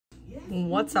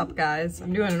What's up, guys?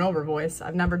 I'm doing an over voice.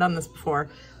 I've never done this before,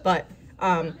 but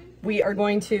we are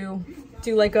going to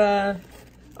do like a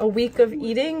week of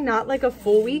eating, not like a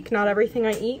full week, not everything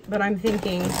I eat, but I'm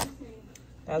thinking,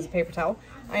 as a paper towel,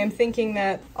 I am thinking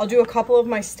that I'll do a couple of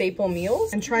my staple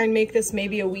meals and try and make this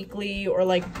maybe a weekly or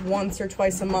like once or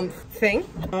twice a month thing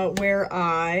where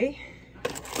I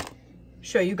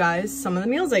show you guys some of the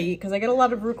meals I eat, because I get a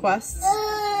lot of requests.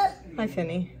 Hi,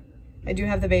 Finny. I do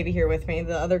have the baby here with me.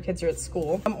 The other kids are at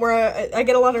school. Where I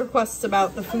get a lot of requests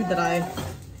about the food that I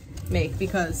make,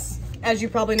 because as you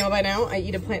probably know by now, I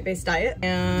eat a plant-based diet.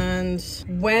 And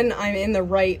when I'm in the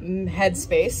right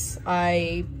headspace,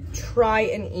 I try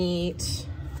and eat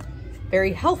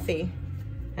very healthy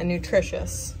and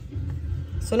nutritious.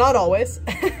 So not always,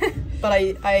 but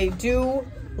I do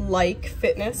like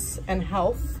fitness and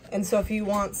health. And so if you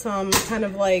want some kind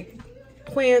of like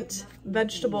plant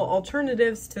vegetable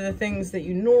alternatives to the things that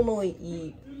you normally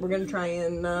eat, we're gonna try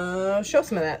and show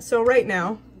some of that. So right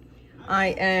now I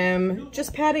am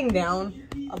just patting down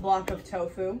a block of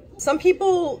tofu. Some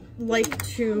people like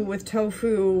to, with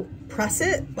tofu, press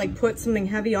it, like put something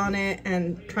heavy on it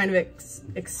and trying to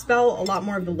expel a lot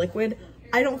more of the liquid.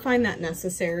 I don't find that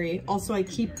necessary. Also, I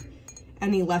keep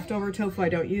any leftover tofu I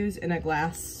don't use in a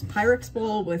glass Pyrex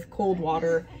bowl with cold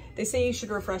water. They say you should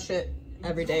refresh it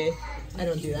every day. I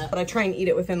don't do that, but I try and eat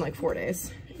it within like 4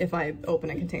 days if I open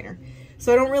a container.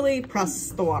 So I don't really press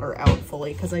the water out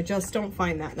fully because I just don't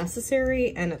find that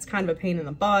necessary, and it's kind of a pain in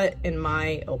the butt in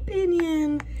my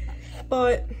opinion,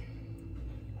 but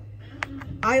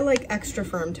I like extra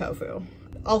firm tofu.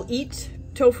 I'll eat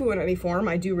tofu in any form.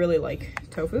 I do really like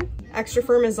tofu. Extra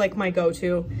firm is like my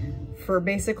go-to for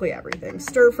basically everything.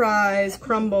 Stir fries,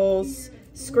 crumbles,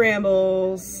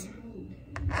 scrambles.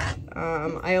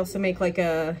 I also make like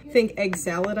a, think egg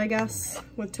salad, I guess,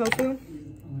 with tofu.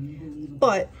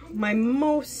 But my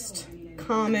most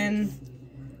common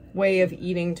way of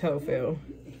eating tofu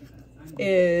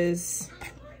is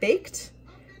baked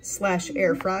 /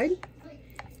 air fried.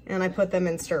 And I put them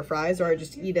in stir fries, or I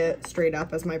just eat it straight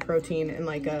up as my protein in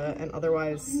like an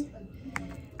otherwise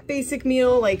basic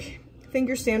meal. Like, think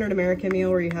your standard American meal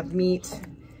where you have meat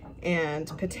and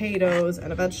potatoes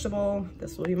and a vegetable.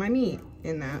 This will be my meat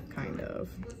in that kind of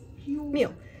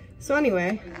meal. So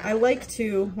anyway, I like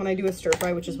to, when I do a stir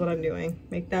fry, which is what I'm doing,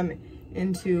 make them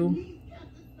into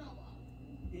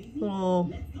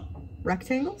little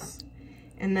rectangles.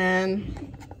 And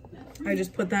then I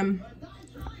just put them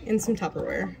in some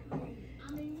Tupperware.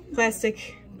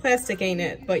 Plastic ain't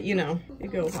it, but you know,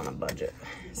 it goes on a budget.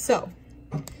 So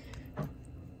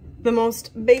the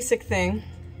most basic thing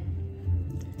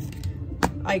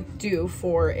I do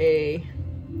for a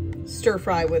stir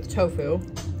fry with tofu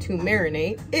to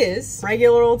marinate is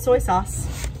regular old soy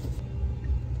sauce.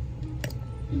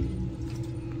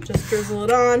 Just drizzle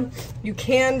it on. You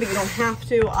can, but you don't have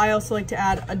to. I also like to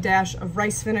add a dash of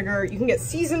rice vinegar. You can get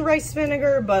seasoned rice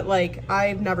vinegar, but like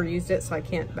I've never used it, so I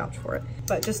can't vouch for it.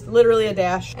 But just literally a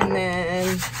dash, and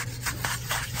then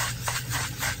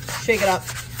shake it up.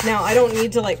 Now, I don't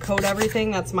need to like coat everything,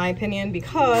 that's my opinion,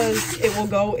 because it will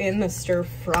go in the stir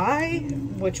fry,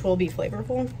 which will be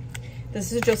flavorful.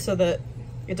 This is just so that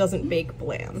it doesn't bake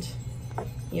bland,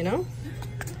 you know?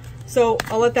 So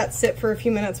I'll let that sit for a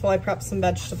few minutes while I prep some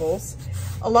vegetables.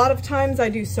 A lot of times I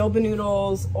do soba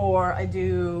noodles or I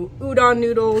do udon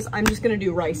noodles. I'm just gonna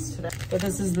do rice today. But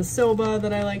this is the soba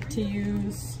that I like to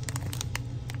use.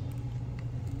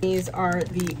 These are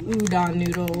the udon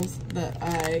noodles that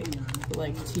I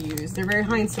like to use. They're very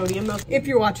high in sodium though. If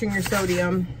you're watching your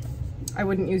sodium, I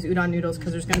wouldn't use udon noodles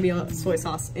because there's gonna be a soy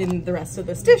sauce in the rest of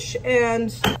this dish, and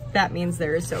that means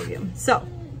there is sodium. So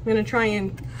I'm gonna try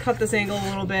and cut this angle a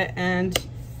little bit and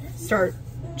start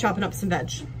chopping up some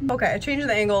veg. Okay, I changed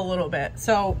the angle a little bit.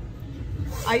 So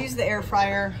I use the air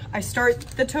fryer. I start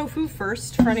the tofu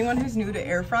first for anyone who's new to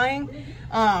air frying.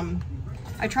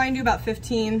 I try and do about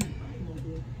 15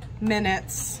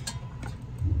 minutes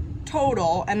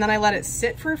total, and then I let it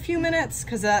sit for a few minutes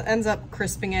because that ends up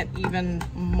crisping it even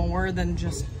more than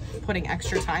just putting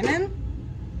extra time in.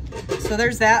 So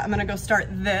there's that. I'm gonna go start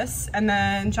this and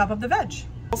then chop up the veg.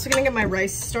 Also gonna get my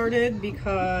rice started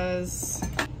because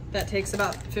that takes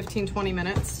about 15-20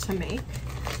 minutes to make.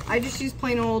 I just use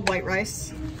plain old white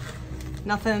rice,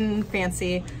 nothing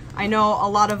fancy. I know a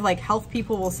lot of like health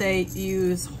people will say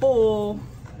use whole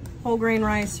grain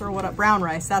rice or what, brown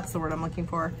rice, that's the word I'm looking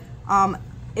for.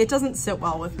 It doesn't sit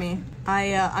well with me.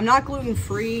 I'm not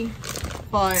gluten-free,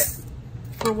 but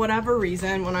for whatever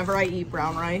reason, whenever I eat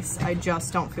brown rice, I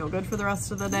just don't feel good for the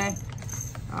rest of the day.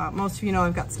 Most of you know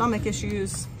I've got stomach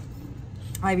issues,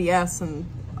 IBS, and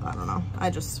I don't know, I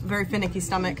just, very finicky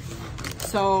stomach.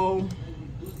 so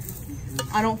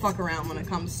I don't fuck around when it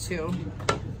comes to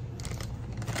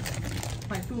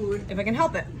my food if I can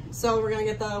help it. So we're gonna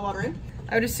get the water in.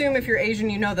 I would assume if you're Asian,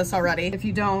 you know this already. If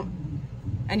you don't,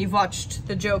 and you've watched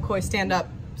the Joe Coy stand-up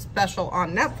special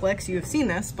on Netflix, you have seen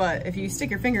this, but if you stick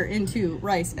your finger into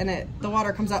rice and the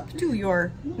water comes up to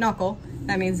your knuckle,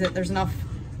 that means that there's enough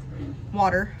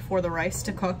water for the rice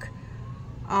to cook.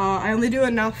 I only do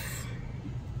enough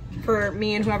for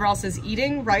me and whoever else is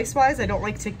eating rice-wise. I don't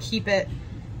like to keep it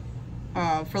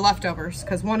for leftovers,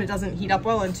 because one, it doesn't heat up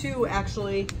well, and two,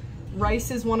 actually,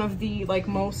 rice is one of the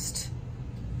most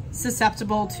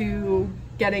susceptible to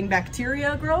getting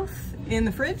bacteria growth in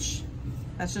the fridge.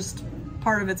 That's just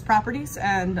part of its properties,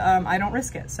 and I don't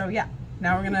risk it. So yeah,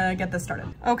 now we're gonna get this started.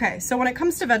 Okay, so when it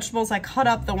comes to vegetables, I cut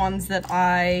up the ones that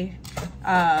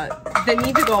that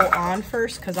need to go on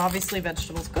first, because obviously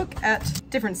vegetables cook at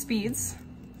different speeds.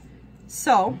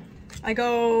 So I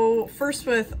go first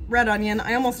with red onion.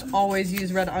 I almost always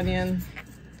use red onion.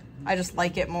 I just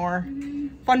like it more.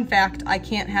 Fun fact, I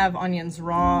can't have onions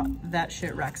raw. That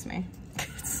shit wrecks me.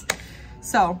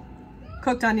 So,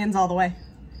 cooked onions all the way.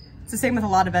 It's the same with a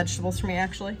lot of vegetables for me,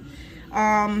 actually.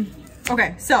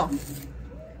 Okay, so,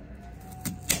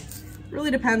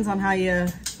 really depends on how you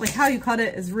cut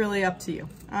it is really up to you.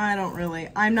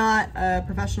 I'm not a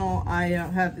professional. I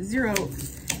have zero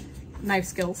knife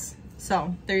skills.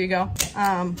 So there you go.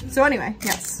 So anyway,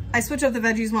 yes, I switch up the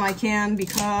veggies when I can,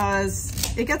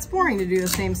 because it gets boring to do the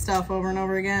same stuff over and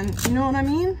over again. You know what I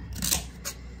mean?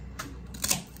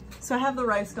 So I have the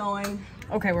rice going.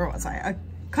 Okay, where was I? I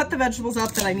cut the vegetables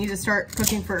up that I need to start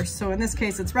cooking first. So in this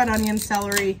case, it's red onion,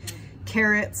 celery,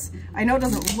 carrots. I know it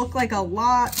doesn't look like a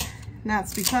lot, and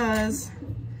that's because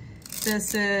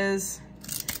this is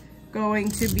going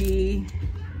to be,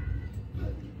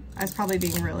 I was probably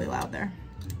being really loud there.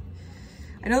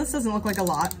 I know this doesn't look like a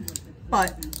lot,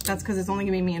 but that's because it's only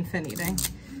gonna be me and Finn eating.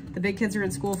 The big kids are in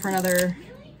school for another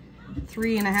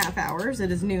 3.5 hours.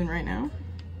 It is noon right now.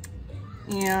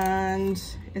 And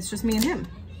it's just me and him.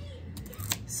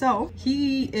 So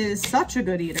he is such a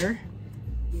good eater.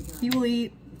 He will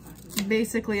eat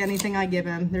basically anything I give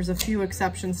him. There's a few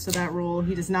exceptions to that rule.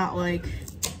 He does not like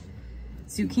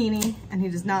zucchini, and he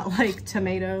does not like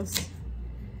tomatoes.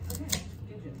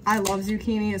 I love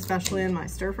zucchini, especially in my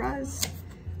stir fries,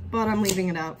 but I'm leaving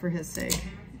it out for his sake.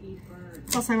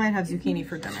 Plus I might have zucchini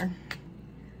for dinner.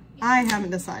 I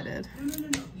haven't decided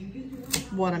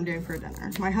what I'm doing for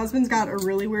dinner. My husband's got a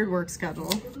really weird work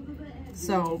schedule,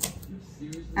 so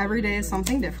every day is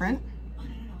something different.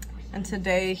 And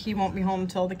today he won't be home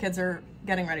till the kids are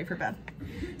getting ready for bed.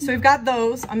 So we've got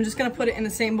those. I'm just gonna put it in the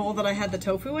same bowl that I had the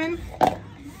tofu in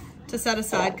to set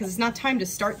aside, because it's not time to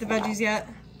start the veggies yet.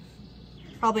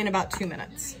 Probably in about 2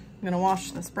 minutes. I'm gonna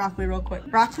wash this broccoli real quick.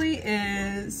 Broccoli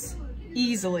is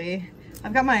easily,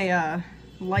 I've got my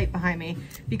light behind me.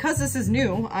 Because this is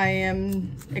new, I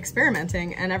am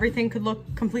experimenting, and everything could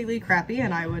look completely crappy,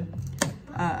 and I would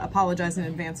apologize in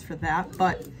advance for that,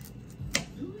 but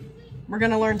we're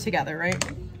gonna learn together, right?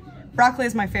 Broccoli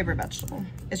is my favorite vegetable.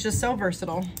 It's just so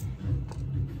versatile.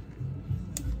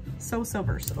 So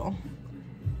versatile.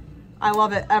 I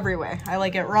love it every way. I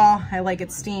like it raw, I like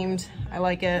it steamed, I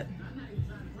like it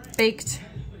baked,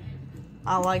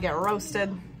 I like it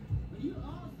roasted.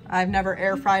 I've never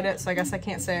air fried it, so I guess I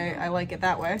can't say I like it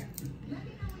that way.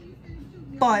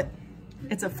 But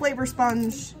it's a flavor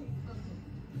sponge.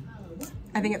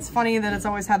 I think it's funny that it's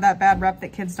always had that bad rep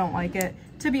that kids don't like it.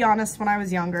 To be honest, when I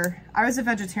was younger, I was a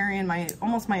vegetarian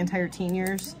almost my entire teen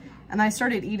years. And I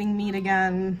started eating meat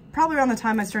again probably around the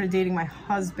time I started dating my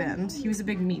husband. He was a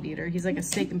big meat eater. He's like a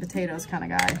steak and potatoes kind of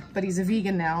guy, but he's a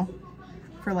vegan now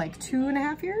for like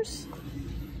 2.5 years.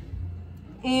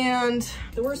 And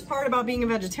the worst part about being a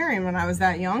vegetarian when I was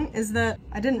that young is that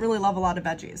I didn't really love a lot of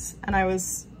veggies, and I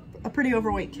was a pretty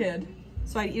overweight kid.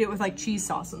 So I'd eat it with like cheese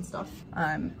sauce and stuff.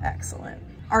 I'm excellent.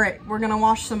 All right, we're gonna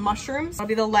wash some mushrooms. That'll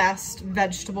be the last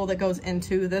vegetable that goes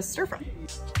into this stir fry.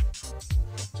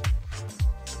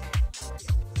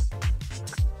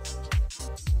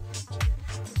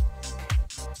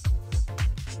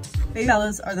 Baby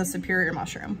bellas are the superior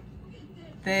mushroom.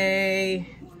 They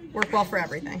work well for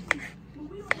everything.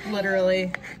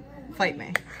 Literally, fight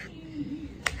me.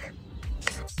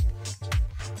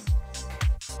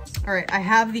 All right, I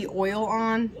have the oil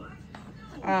on.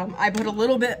 I put a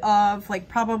little bit of, like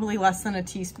probably less than a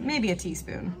teaspoon, maybe a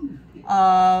teaspoon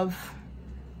of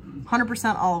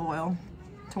 100% olive oil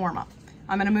to warm up.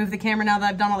 I'm gonna move the camera now that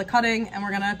I've done all the cutting, and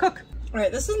we're gonna cook. All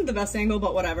right, this isn't the best angle,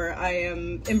 but whatever. I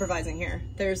am improvising here.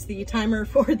 There's the timer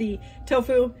for the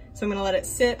tofu, so I'm gonna let it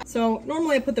sit. So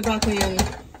normally I put the broccoli in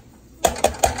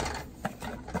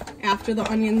after the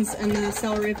onions and the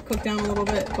celery have cooked down a little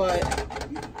bit, but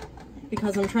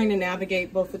because I'm trying to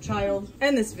navigate both the child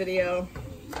and this video,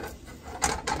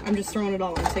 I'm just throwing it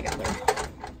all in together.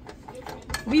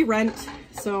 We rent,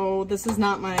 so this is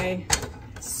not my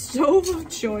stove of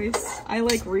choice. I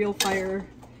like real fire,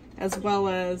 as well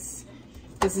as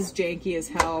this is janky as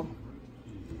hell.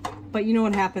 But you know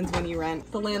what happens when you rent.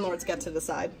 The landlords get to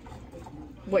decide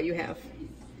what you have.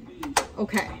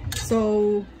 Okay,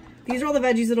 so these are all the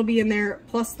veggies that'll be in there,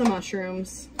 plus the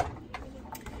mushrooms.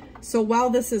 So while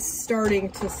this is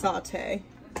starting to saute,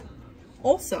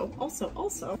 also,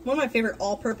 one of my favorite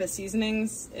all-purpose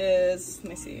seasonings is, let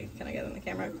me see, can I get it in the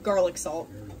camera? Garlic salt.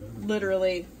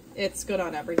 Literally, it's good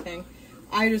on everything.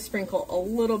 I just sprinkle a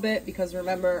little bit because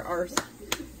remember, our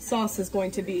sauce is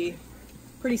going to be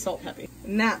pretty salt heavy.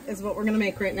 And that is what we're gonna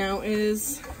make right now,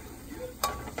 is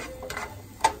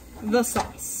the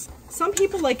sauce. Some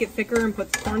people like it thicker and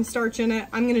put cornstarch in it.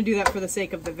 I'm gonna do that for the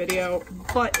sake of the video,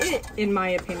 but it, in my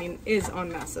opinion, is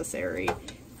unnecessary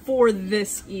for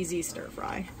this easy stir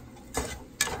fry.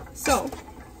 So,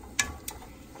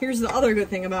 here's the other good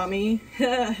thing about me.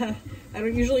 I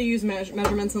don't usually use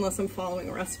measurements unless I'm following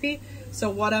a recipe.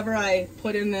 So whatever I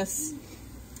put in this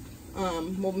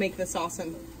will make the sauce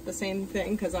in the same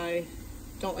thing, because I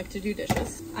don't like to do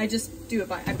dishes. I just do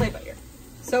it I play it by ear.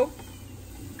 So,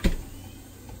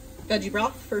 veggie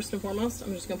broth, first and foremost.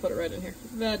 I'm just gonna put it right in here.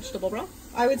 Vegetable broth.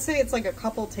 I would say it's like a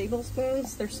couple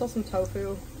tablespoons. There's still some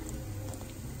tofu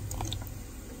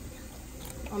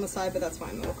on the side, but that's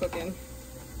fine, that'll cook in.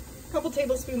 A couple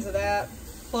tablespoons of that,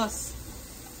 plus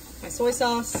my soy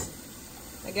sauce.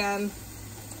 Again,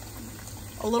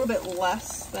 a little bit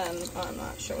less than, I'm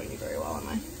not showing you very well, am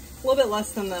I? A little bit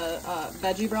less than the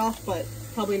veggie broth, but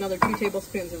probably another 2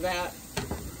 tablespoons of that.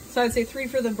 So I'd say 3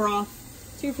 for the broth,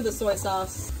 2 for the soy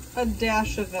sauce, a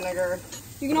dash of vinegar.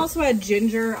 You can also add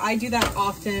ginger. I do that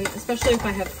often, especially if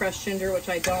I have fresh ginger, which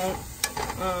I don't.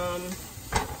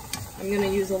 I'm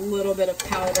gonna use a little bit of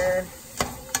powder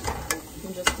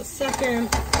in just a second.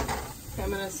 Okay, I'm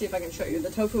gonna see if I can show you.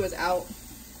 The tofu is out.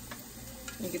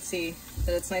 You can see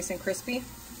that it's nice and crispy,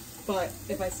 but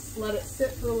if I let it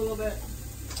sit for a little bit,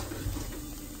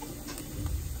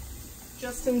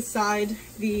 just inside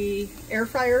the air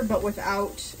fryer, but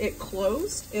without it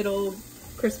closed, it'll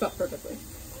crisp up perfectly.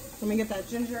 Let me get that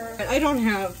ginger. I do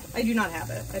not have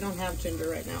it. I don't have ginger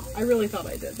right now. I really thought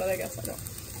I did, but I guess I don't.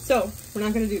 So we're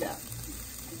not gonna do that.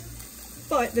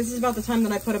 But this is about the time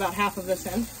that I put about half of this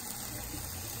in,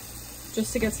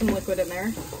 just to get some liquid in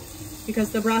there,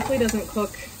 because the broccoli doesn't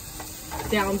cook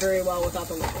down very well without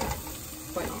the liquid,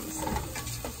 quite honestly.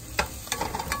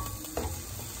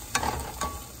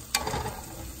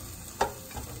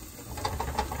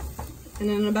 And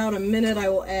in about a minute, I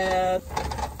will add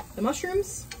the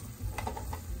mushrooms.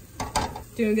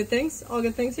 Doing good things, all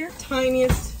good things here.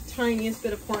 Tiniest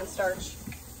bit of cornstarch,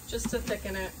 just to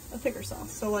thicken it, a thicker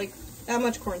sauce. So like that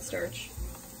much cornstarch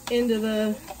into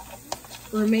the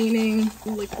remaining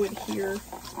liquid here.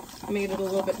 Made it a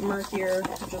little bit murkier,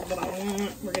 which is what I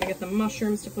want. We're gonna get the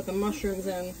mushrooms to put the mushrooms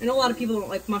in. I know a lot of people don't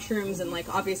like mushrooms, and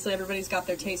like obviously everybody's got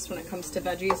their taste when it comes to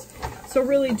veggies. So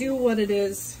really do what it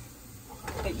is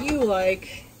that you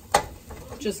like.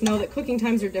 Just know that cooking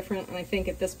times are different, and I think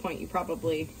at this point you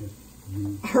probably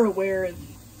are aware of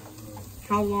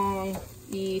how long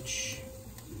each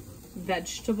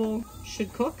vegetable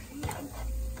should cook.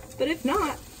 But if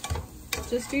not,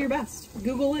 just do your best.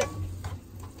 Google it,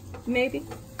 maybe,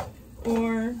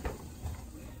 or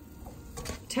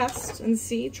test and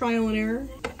see, trial and error.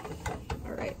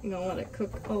 All right, I'm gonna let it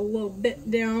cook a little bit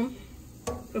down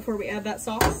before we add that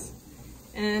sauce.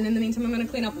 And in the meantime, I'm gonna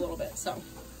clean up a little bit, so.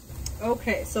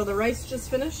 Okay, so the rice just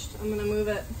finished. I'm gonna move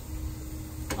it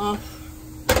off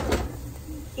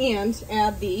and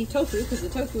add the tofu, because the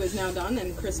tofu is now done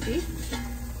and crispy.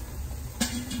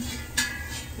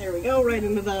 There we go, right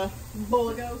into the bowl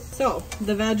it goes. So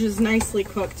the veg is nicely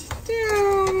cooked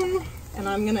down, and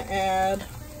I'm gonna add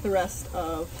the rest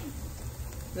of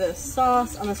this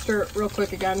sauce. I'm gonna stir it real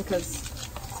quick again, because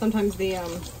sometimes the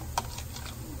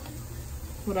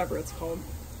whatever it's called,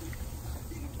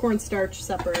 cornstarch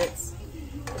separates.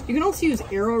 You can also use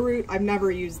arrowroot. I've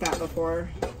never used that before.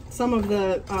 Some of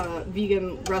the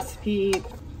vegan recipe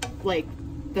like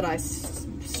that I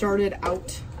started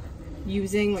out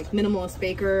using, like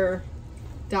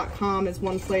minimalistbaker.com is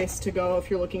one place to go if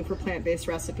you're looking for plant-based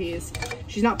recipes.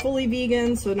 She's not fully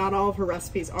vegan, so not all of her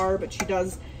recipes are, but she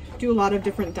does do a lot of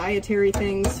different dietary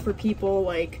things for people,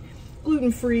 like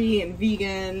gluten-free and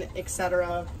vegan,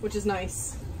 etc., which is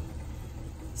nice.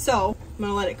 So I'm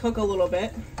gonna let it cook a little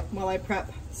bit while I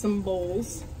prep some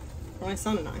bowls. for my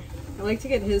son and I. I like to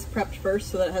get his prepped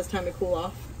first so that it has time to cool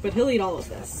off, but he'll eat all of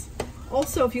this.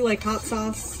 Also, if you like hot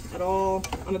sauce at all,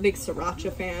 I'm a big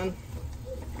sriracha fan.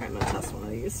 All right, I'm gonna test one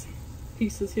of these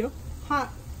pieces here.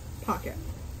 Hot Pocket.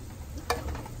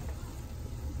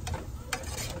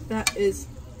 That is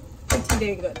pretty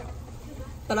dang good.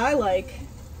 But I like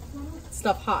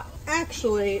stuff hot.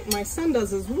 Actually, my son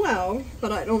does as well,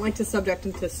 but I don't like to subject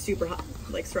him to super hot,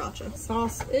 like sriracha.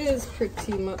 Sauce is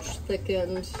pretty much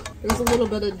thickened. There's a little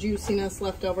bit of juiciness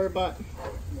left over, but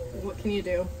what can you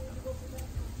do?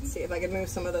 Let's see if I can move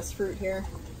some of this fruit here.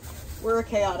 We're a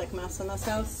chaotic mess in this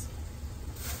house.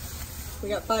 We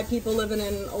got 5 people living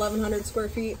in 1,100 square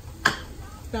feet.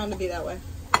 It's bound to be that way.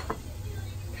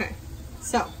 Okay,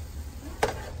 so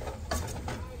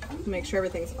make sure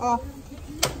everything's off.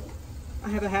 I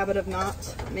have a habit of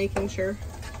not making sure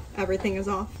everything is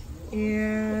off.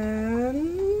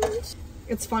 And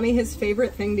it's funny, his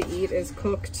favorite thing to eat is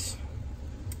cooked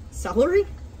celery,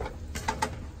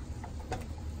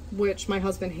 which my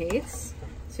husband hates.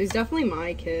 So he's definitely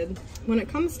my kid. When it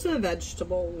comes to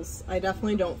vegetables, I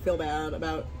definitely don't feel bad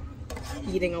about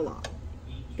eating a lot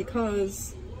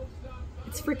because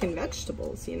it's freaking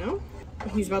vegetables, you know?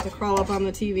 He's about to crawl up on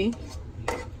the TV.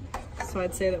 So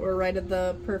I'd say that we're right at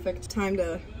the perfect time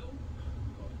to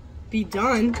be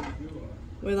done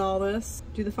with all this.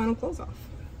 Do the final close off.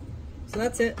 So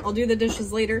that's it. I'll do the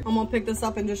dishes later. I'm gonna pick this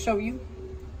up and just show you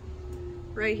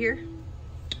right here.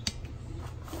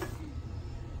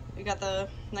 We got the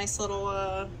nice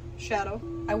little shadow.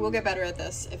 I will get better at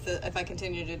this if I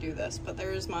continue to do this, but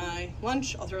there's my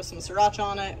lunch. I'll throw some sriracha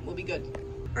on it. We'll be good.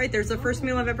 All right, there's the first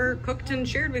meal I've ever cooked and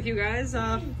shared with you guys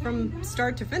from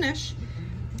start to finish.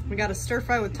 We got a stir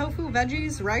fry with tofu,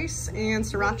 veggies, rice, and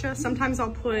sriracha. Sometimes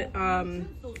I'll put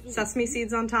sesame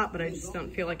seeds on top, but I just don't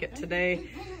feel like it today.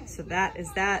 So that is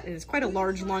that. It is quite a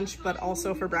large lunch, but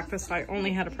also for breakfast, I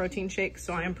only had a protein shake,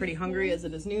 so I am pretty hungry as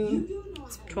it is noon.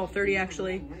 It's 12:30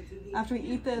 actually. After we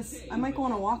eat this, I might go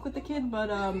on a walk with the kid, but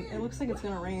it looks like it's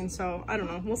gonna rain, so I don't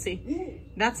know, we'll see.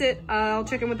 That's it. I'll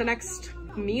check in with the next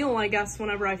meal, I guess,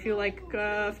 whenever I feel like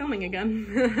filming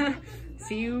again.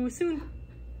 See you soon.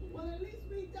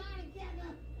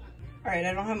 All right,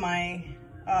 I don't have my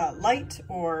light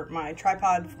or my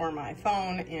tripod for my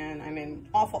phone, and I'm in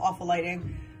awful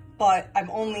lighting, but I've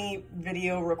only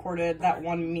video recorded that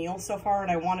one meal so far,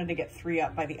 and I wanted to get 3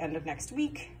 up by the end of next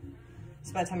week.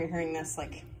 So by the time you're hearing this,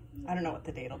 like, I don't know what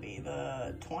the date will be,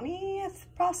 the 20th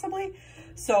possibly.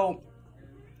 So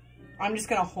I'm just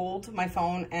gonna hold my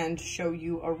phone and show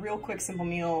you a real quick simple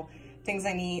meal, things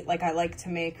I need, like I like to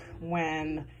make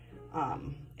when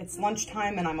it's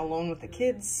lunchtime and I'm alone with the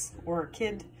kids or a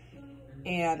kid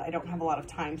and I don't have a lot of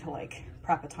time to like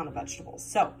prep a ton of vegetables.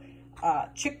 So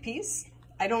chickpeas,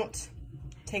 I don't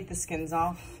take the skins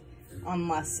off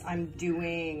unless I'm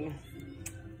doing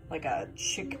like a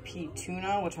chickpea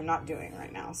tuna, which I'm not doing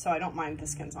right now. So I don't mind the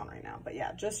skins on right now, but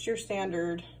yeah, just your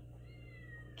standard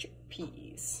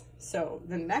chickpeas. So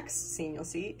the next scene you'll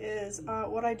see is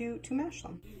what I do to mash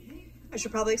them. I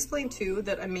should probably explain too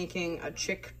that I'm making a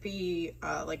chickpea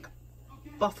like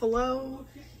buffalo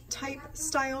type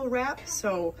style wrap.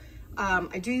 So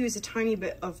I do use a tiny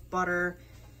bit of butter.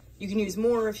 You can use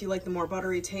more if you like the more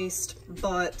buttery taste,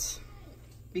 but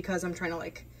because I'm trying to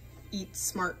like eat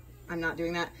smart, I'm not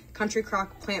doing that. Country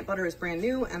Crock plant butter is brand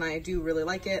new and I do really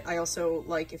like it. I also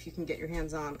like if you can get your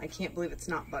hands on, I can't believe it's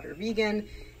not butter vegan.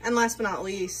 And last but not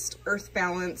least, Earth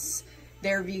Balance,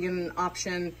 their vegan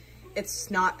option.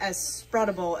 It's not as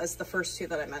spreadable as the first 2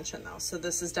 that I mentioned though. So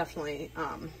this is definitely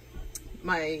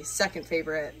my second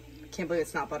favorite. I can't believe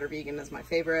it's not butter vegan is my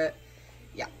favorite.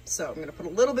 Yeah, so I'm gonna put a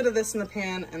little bit of this in the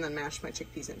pan and then mash my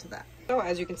chickpeas into that. So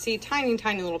as you can see, tiny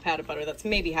little pat of butter. That's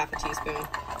maybe half a teaspoon.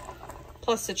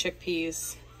 Plus the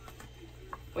chickpeas,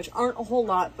 which aren't a whole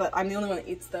lot, but I'm the only one that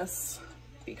eats this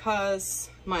because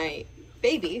my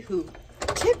baby, who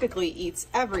typically eats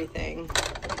everything,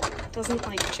 doesn't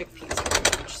like chickpeas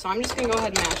very much. So I'm just gonna go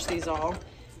ahead and mash these all,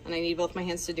 and I need both my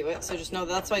hands to do it. So just know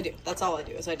that that's what I do. That's all I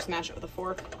do, is I just mash it with a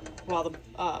fork while the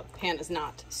pan is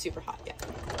not super hot yet.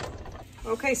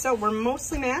 Okay, so we're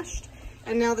mostly mashed,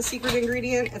 and now the secret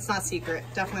ingredient, it's not secret,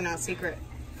 definitely not secret.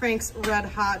 Frank's Red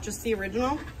Hot, just the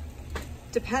original.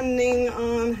 Depending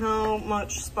on how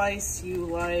much spice you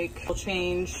like, will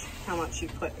change how much you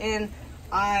put in.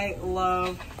 I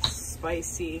love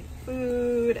spicy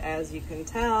food, as you can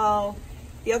tell.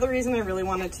 The other reason I really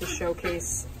wanted to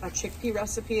showcase a chickpea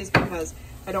recipe is because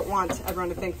I don't want everyone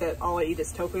to think that all I eat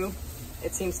is tofu.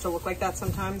 It seems to look like that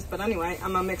sometimes, but anyway,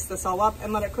 I'm gonna mix this all up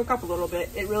and let it cook up a little bit.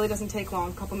 It really doesn't take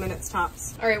long, a couple minutes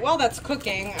tops. All right, while that's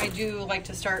cooking, I do like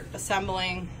to start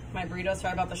assembling my burrito.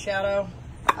 Sorry about the shadow.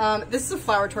 This is a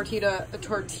flour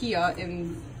tortilla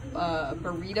in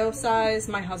burrito size.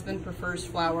 My husband prefers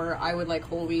flour. I would like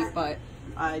whole wheat, but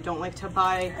I don't like to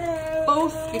buy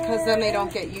both because then they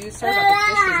don't get used. Sorry about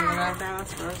the dishes in the background,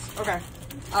 that's gross. Okay,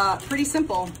 pretty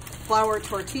simple. Flour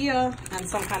tortilla and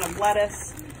some kind of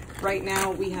lettuce. Right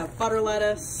now we have butter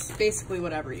lettuce, basically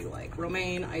whatever you like.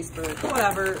 Romaine, iceberg,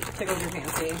 whatever tickles your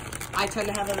fancy. I tend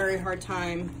to have a very hard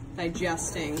time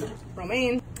digesting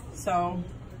romaine, so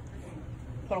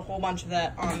put a whole bunch of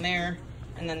that on there.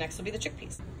 And then next will be the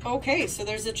chickpeas. Okay, so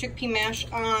there's a chickpea mash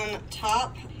on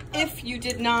top. If you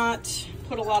did not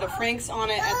put a lot of Franks on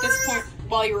it at this point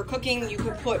while you were cooking, you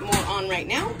could put more on right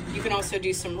now. You can also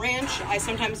do some ranch. I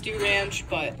sometimes do ranch,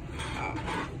 but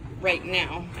right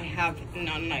now I have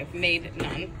none and I've made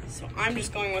none. So I'm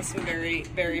just going with some very,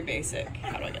 very basic.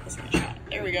 How do I get this in the shot?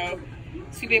 There we go.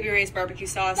 Sweet Baby Ray's barbecue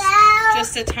sauce.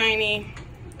 Just a tiny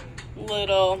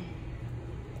little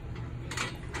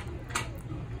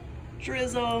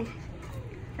drizzle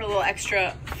for a little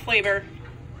extra flavor.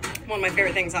 One of my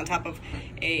favorite things on top of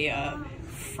a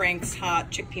Frank's hot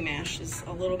chickpea mash is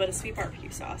a little bit of sweet barbecue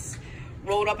sauce.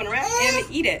 Roll it up in a wrap and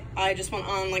eat it. I just went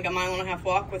on like a 1.5 mile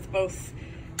walk with both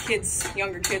kids,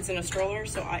 younger kids in a stroller,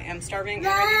 so I am starving and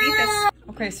ready to eat this.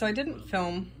 Okay, so I didn't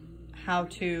film how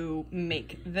to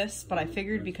make this, but I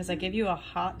figured because I gave you a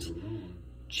hot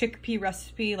chickpea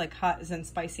recipe, like hot as in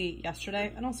spicy,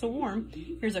 yesterday, and also warm,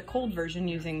 here's a cold version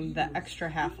using the extra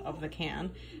half of the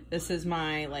can. This is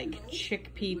my like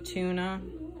chickpea tuna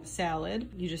salad.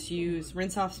 You just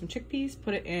rinse off some chickpeas,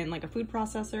 put it in like a food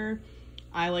processor.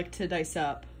 I like to dice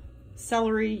up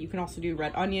celery. You can also do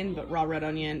red onion, but raw red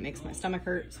onion makes my stomach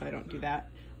hurt, so I don't do that.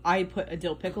 I put a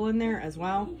dill pickle in there as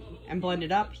well and blend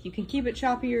it up. You can keep it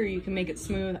choppy or you can make it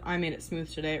smooth. I made it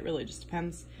smooth today. It really just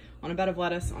depends. On a bed of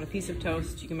lettuce, on a piece of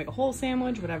toast. You can make a whole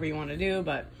sandwich, whatever you want to do,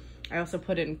 but I also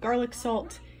put in garlic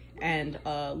salt and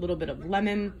a little bit of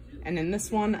lemon. And in this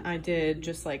one, I did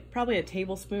just like probably a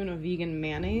tablespoon of vegan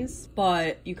mayonnaise,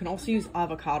 but you can also use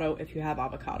avocado if you have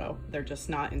avocado. They're just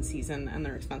not in season and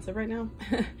they're expensive right now.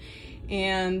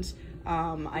 And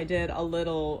I did a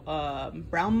little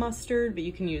brown mustard, but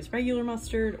you can use regular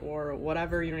mustard or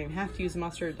whatever. You don't even have to use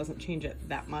mustard. It doesn't change it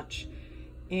that much.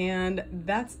 And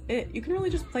that's it. You can really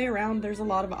just play around. There's a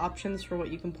lot of options for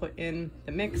what you can put in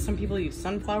the mix. Some people use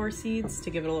sunflower seeds to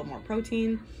give it a little more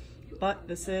protein, but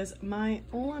this is my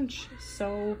lunch.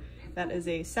 So that is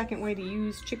a second way to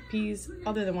use chickpeas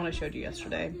other than what I showed you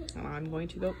yesterday. And I'm going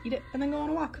to go eat it and then go on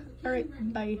a walk. All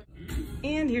right, bye.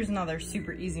 And here's another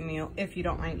super easy meal if you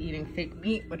don't mind eating fake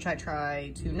meat, which I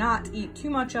try to not eat too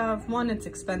much of. One, it's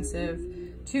expensive.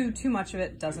 Two, too much of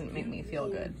it doesn't make me feel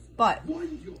good. But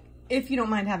if you don't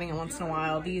mind having it once in a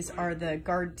while, these are the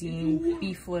Gardein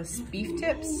beefless beef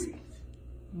tips.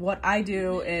 What I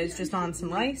do is just on some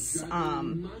rice,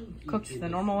 cooked the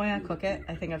normal way I cook it.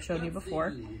 I think I've shown you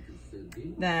before.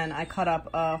 Then I cut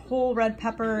up a whole red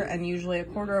pepper and usually a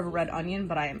quarter of a red onion,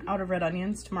 but I am out of red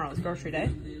onions. Tomorrow is grocery day.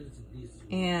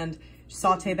 And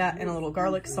saute that in a little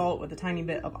garlic salt with a tiny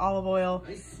bit of olive oil.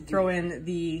 Throw in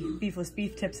the beefless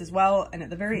beef tips as well. And at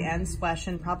the very end, splash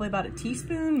in probably about a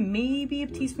teaspoon, maybe a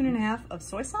teaspoon and a half of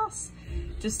soy sauce,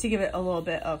 just to give it a little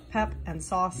bit of pep and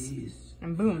sauce.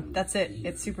 And boom, that's it.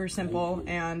 It's super simple.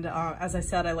 And as I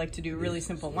said, I like to do really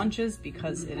simple lunches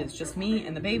because it is just me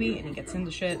and the baby and he gets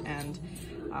into shit and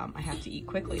I have to eat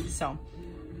quickly. So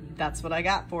that's what I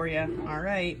got for you. All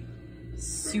right.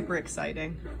 Super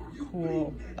exciting.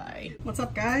 Cool. Bye. What's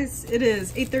up, guys? It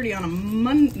is 8:30 on a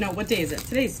Monday. No, what day is it?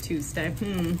 Today's Tuesday.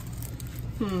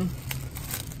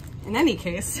 In any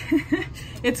case,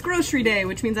 it's grocery day,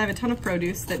 which means I have a ton of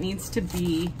produce that needs to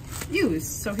be used.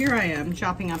 So here I am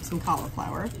chopping up some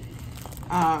cauliflower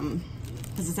because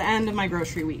it's the end of my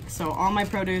grocery week. So all my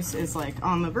produce is like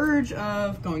on the verge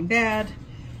of going bad.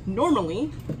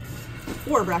 Normally,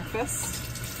 for breakfast,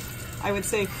 I would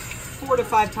say 4 to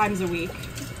 5 times a week,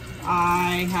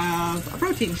 I have a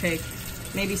protein shake,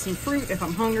 maybe some fruit if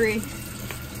I'm hungry,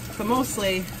 but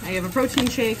mostly I have a protein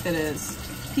shake that is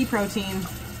pea protein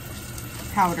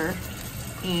powder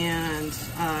and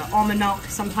almond milk.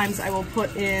 Sometimes I will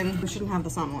put in, we shouldn't have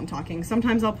this on while I'm talking,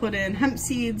 sometimes I'll put in hemp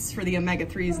seeds for the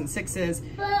omega-3s and 6s,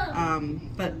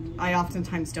 but I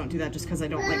oftentimes don't do that just because I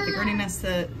don't like the grittiness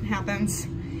that happens.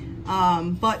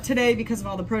 But today, because of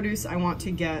all the produce, I want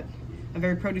to get a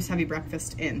very produce-heavy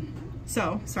breakfast in.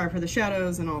 So, sorry for the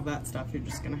shadows and all that stuff. You're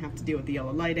just gonna have to deal with the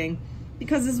yellow lighting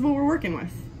because this is what we're working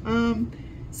with.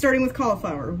 Starting with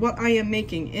cauliflower, what I am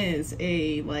making is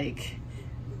a like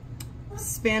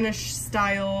Spanish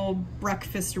style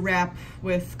breakfast wrap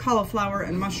with cauliflower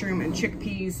and mushroom and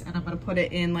chickpeas, and I'm gonna put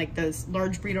it in like this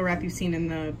large burrito wrap you've seen in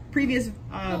the previous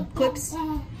clips,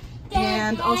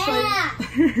 and I'll show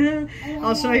you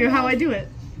I'll show you how I do it.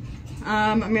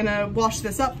 I'm gonna wash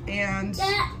this up and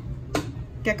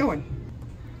get going.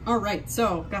 All right,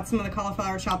 so got some of the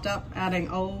cauliflower chopped up, adding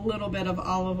a little bit of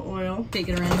olive oil,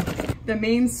 shaking her in. The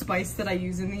main spice that I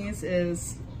use in these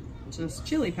is just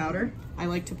chili powder. I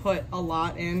like to put a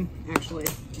lot in. Actually,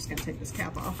 just gonna take this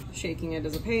cap off. Shaking it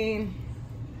is a pain.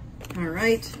 All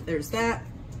right, there's that.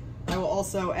 I will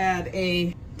also add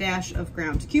a dash of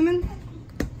ground cumin.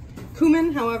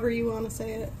 Cumin, however you want to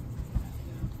say it.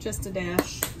 Just a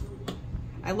dash.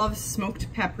 I love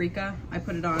smoked paprika. I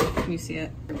put it on, can you see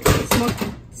it?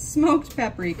 Smoked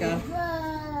paprika.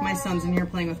 My son's in here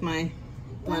playing with my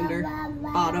blender.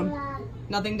 Bottom.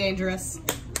 Nothing dangerous.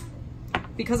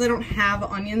 Because I don't have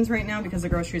onions right now, because the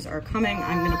groceries are coming,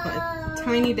 I'm gonna put a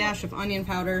tiny dash of onion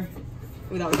powder.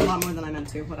 Ooh, that was a lot more than I meant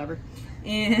to, whatever.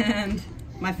 And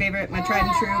my favorite, my tried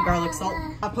and true garlic salt.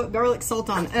 I put garlic salt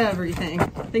on everything. I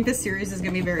think this series is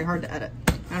gonna be very hard to edit.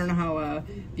 I don't know how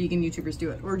vegan YouTubers do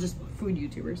it, or just food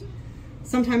YouTubers.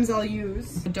 Sometimes I'll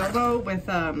use adobo with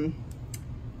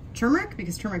turmeric,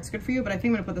 because turmeric's good for you, but I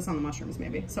think I'm gonna put this on the mushrooms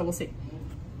maybe, so we'll see.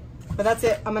 But that's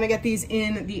it. I'm gonna get these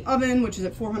in the oven, which is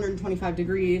at 425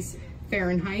 degrees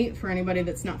Fahrenheit for anybody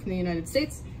that's not from the United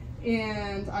States.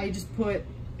 And I just put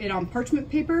it on parchment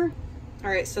paper. All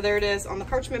right, so there it is on the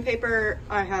parchment paper.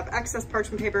 I have excess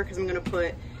parchment paper because I'm gonna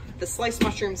put the sliced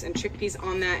mushrooms and chickpeas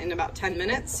on that in about 10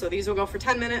 minutes. So these will go for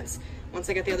 10 minutes. Once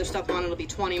I get the other stuff on, it'll be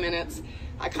 20 minutes.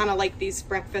 I kind of like these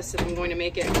breakfasts if I'm going to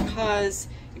make it, because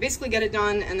you basically get it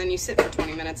done and then you sit for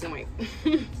 20 minutes and wait.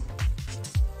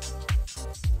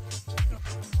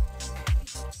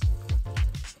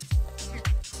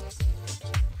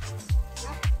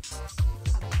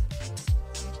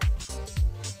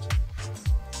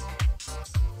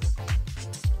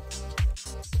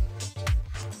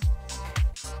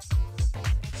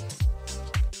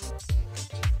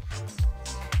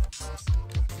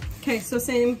 Okay, so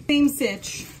same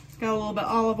sitch. Got a little bit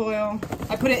of olive oil.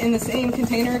 I put it in the same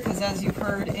container because, as you've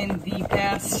heard in the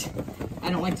past, I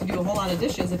don't like to do a whole lot of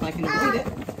dishes if I can avoid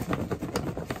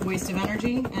it. Waste of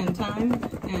energy and time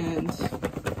and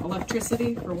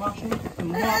electricity for washing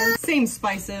and water. Same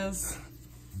spices,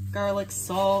 garlic,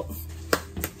 salt,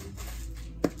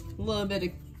 a little bit of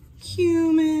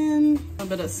cumin, a little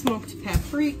bit of smoked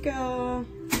paprika,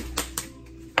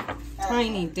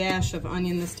 tiny dash of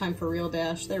onion, this time for real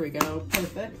dash. There we go,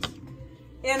 perfect.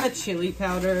 And the chili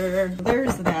powder.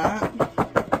 There's that.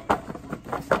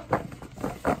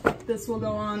 This will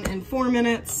go on in 4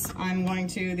 minutes. I'm going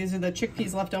to, these are the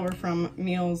chickpeas left over from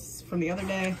meals from the other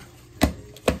day.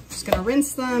 Just gonna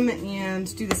rinse them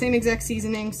and do the same exact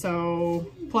seasoning, so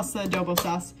plus the adobo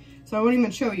sauce. So I won't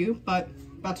even show you, but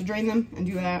about to drain them and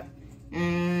do that.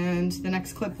 And the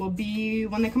next clip will be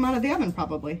when they come out of the oven,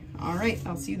 probably. All right,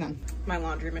 I'll see you then. My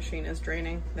laundry machine is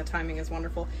draining. The timing is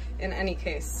wonderful. In any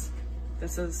case,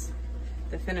 this is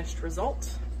the finished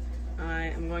result. I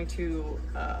am going to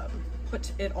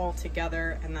put it all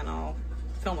together and then I'll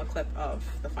film a clip of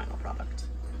the final product.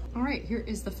 All right, here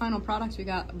is the final product. We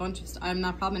got a bunch of stuff. I'm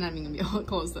probably not even gonna be able to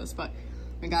close this, but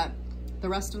we got the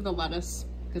rest of the lettuce,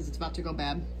 because it's about to go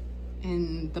bad,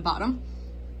 in the bottom.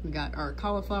 We got our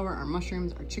cauliflower, our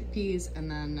mushrooms, our chickpeas, and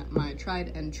then my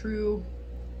tried and true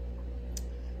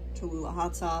Cholula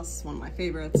hot sauce, one of my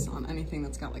favorites on anything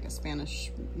that's got like a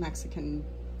Spanish Mexican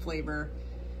flavor.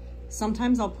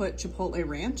 Sometimes I'll put Chipotle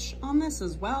ranch on this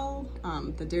as well,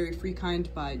 the dairy-free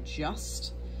kind by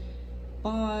Just,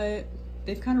 but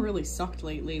they've kind of really sucked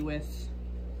lately with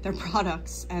their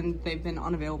products, and they've been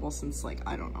unavailable since, like,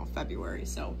 I don't know, February,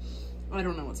 so I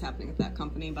don't know what's happening with that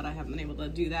company, but I haven't been able to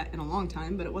do that in a long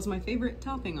time, but it was my favorite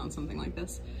topping on something like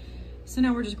this. So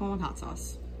now we're just going with hot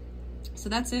sauce. So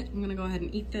that's it. I'm gonna go ahead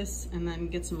and eat this and then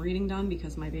get some reading done,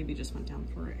 because my baby just went down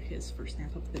for his first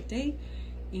nap of the day.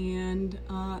 And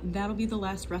that'll be the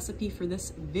last recipe for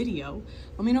this video.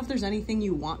 Let me know if there's anything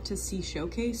you want to see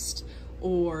showcased,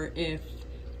 or if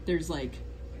there's, like,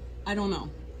 I don't know.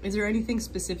 Is there anything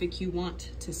specific you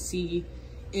want to see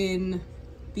in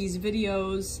these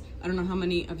videos? I don't know how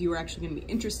many of you are actually gonna be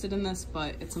interested in this,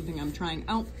 but it's something I'm trying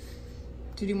out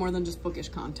to do more than just bookish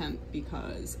content,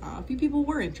 because a few people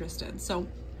were interested. So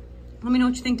let me know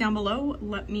what you think down below.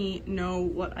 Let me know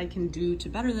what I can do to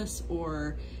better this,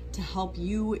 or to help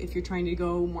you if you're trying to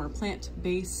go more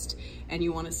plant-based and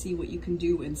you want to see what you can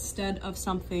do instead of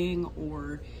something,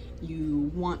 or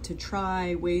you want to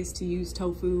try ways to use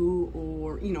tofu,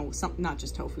 or, you know, not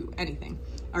just tofu, anything.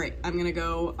 All right, I'm gonna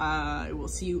go. I will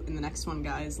see you in the next one,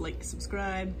 guys. Like,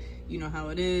 subscribe, you know how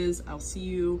it is. I'll see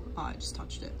you. Oh, I just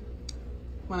touched it.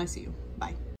 When I see you, bye.